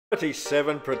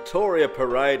37 Pretoria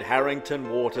Parade, Harrington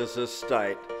Waters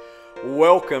Estate.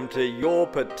 Welcome to your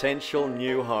potential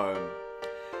new home.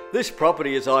 This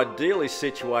property is ideally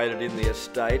situated in the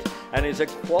estate and is a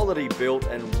quality built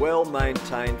and well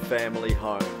maintained family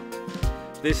home.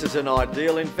 This is an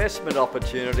ideal investment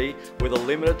opportunity with a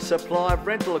limited supply of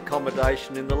rental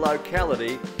accommodation in the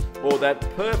locality, or that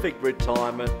perfect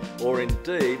retirement or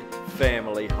indeed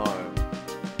family home.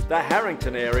 The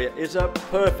Harrington area is a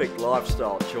perfect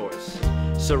lifestyle choice,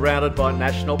 surrounded by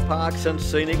national parks and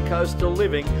scenic coastal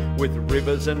living with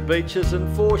rivers and beaches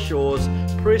and foreshores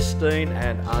pristine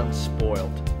and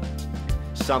unspoilt.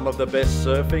 Some of the best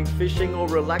surfing, fishing or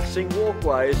relaxing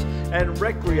walkways and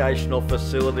recreational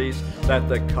facilities that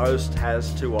the coast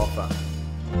has to offer.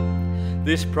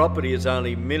 This property is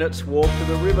only minutes walk to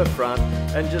the riverfront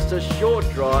and just a short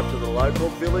drive to the local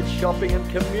village shopping and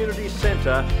community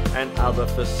centre and other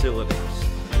facilities.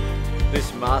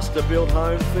 This master-built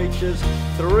home features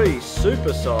 3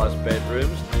 super-sized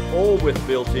bedrooms, all with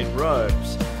built-in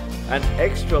robes, an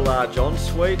extra-large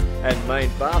ensuite and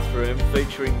main bathroom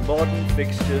featuring modern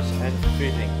fixtures and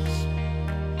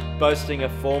fittings, boasting a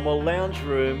formal lounge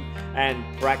room and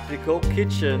practical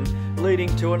kitchen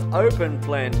leading to an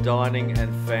open-plan dining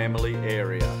and family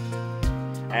area.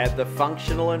 Add the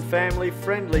functional and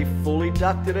family-friendly fully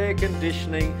ducted air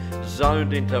conditioning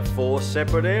zoned into 4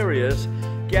 separate areas,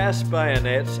 gas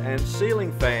bayonets and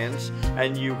ceiling fans,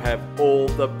 and you have all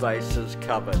the bases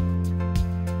covered.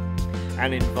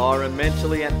 An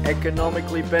environmentally and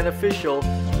economically beneficial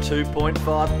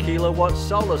 2.5 kilowatt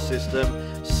solar system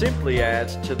simply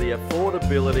adds to the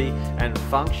affordability and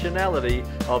functionality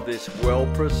of this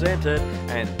well-presented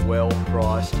and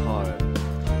well-priced home.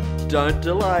 Don't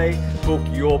delay, book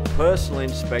your personal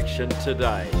inspection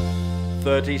today.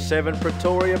 37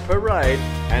 Pretoria Parade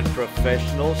and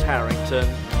Professionals Harrington,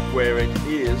 where it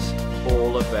is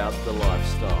all about the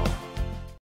lifestyle.